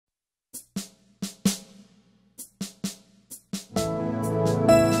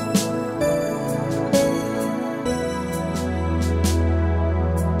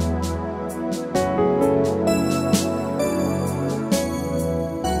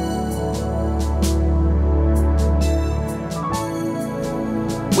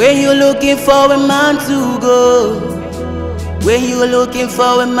When you're looking for a man to go, when you're looking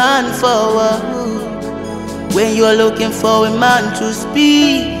for a man forward, when you're looking for a man to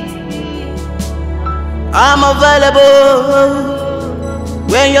speak, I'm available.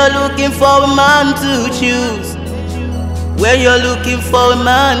 When you're looking for a man to choose, when you're looking for a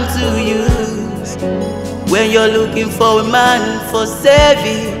man to use, when you're looking for a man for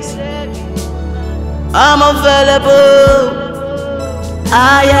service, I'm available.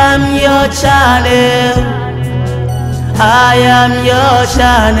 I am your channel. I am your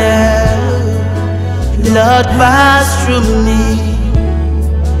channel. Lord, pass through me.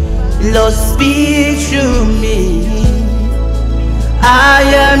 Lord, speak through me. I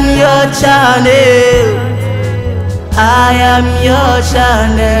am your channel. I am your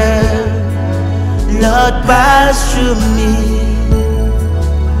channel. Lord, pass through me.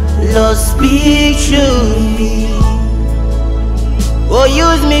 Lord, speak through me. Oh,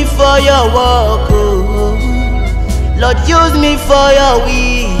 use me for your work, oh. Lord, use me for your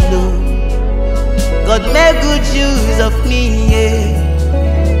will, oh. God, make good use of me, yeah.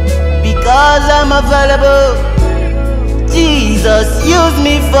 Because I'm available. Jesus, use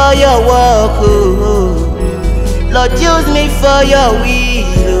me for your work, oh. Lord, use me for your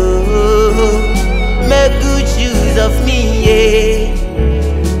will, oh. Make good use of me, yeah.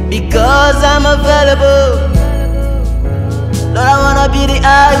 Because I'm available. Lord, I wanna be the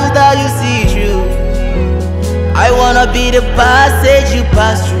eyes that you see through. I wanna be the passage you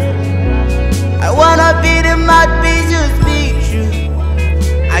pass through. I wanna be the mouthpiece you speak through.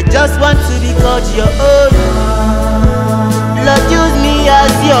 I just want to be called your own. Lord, use me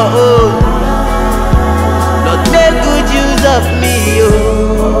as your own. Lord, make good use of me,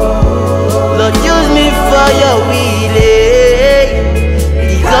 oh. Lord, use me for your will, eh?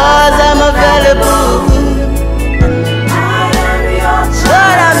 Because I'm available.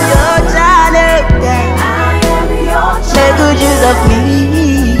 Lord, I'm your channel, yeah. Make good use of me.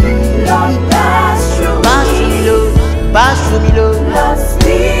 Lord, pass through me, Lord. Pass through me, Lord. Lord,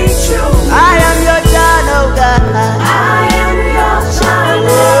 speak through me. I am your channel, God. I am your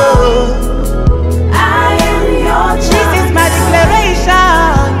channel. I am your channel. This is my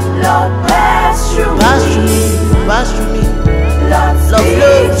declaration. Lord, pass through me. Pass through me. Pass through me. Lord, speak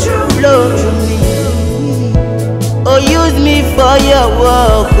through me. Flow through me. Oh, use me for your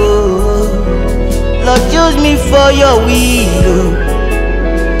work, oh. Lord, use me for your will, oh.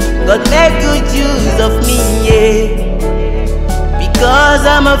 God, make good use of me, yeah. Because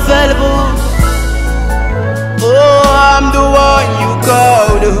I'm available. Oh, I'm the one you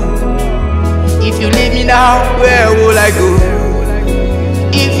called, oh. If you leave me now, where will I go?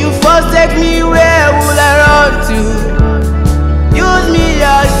 If you forsake me, where will I run to? Use me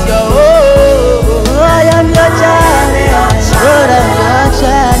as your own. I am your channel. Lord, I'm your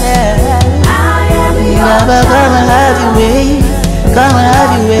channel. Never come and have your way. Come and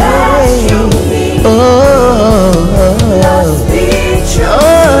have your way. Oh,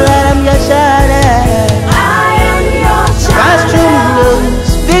 Lord, I'm your channel. Pass through me, Lord.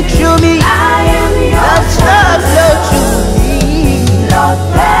 Speak through me. That's love, flow through me.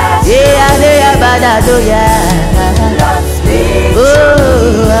 Yeah, oh,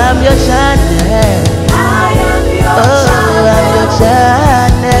 I'm your channel. Oh, I'm your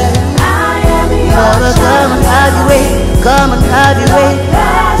channel. Come and have your way. Come and have your way.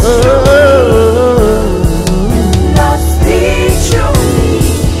 Oh, Lord, speak through me.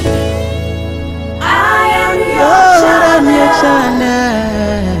 I am your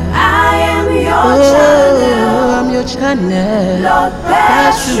channel. I am your channel. Oh, I'm your channel. Lord,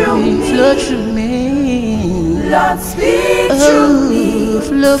 pass through me. Flow through me. Lord, speak through me.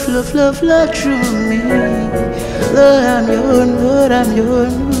 Flow through me. Lord, I'm your own. Lord, I'm your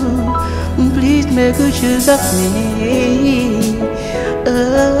own. Please make good use of me.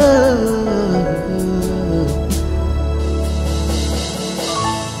 Oh.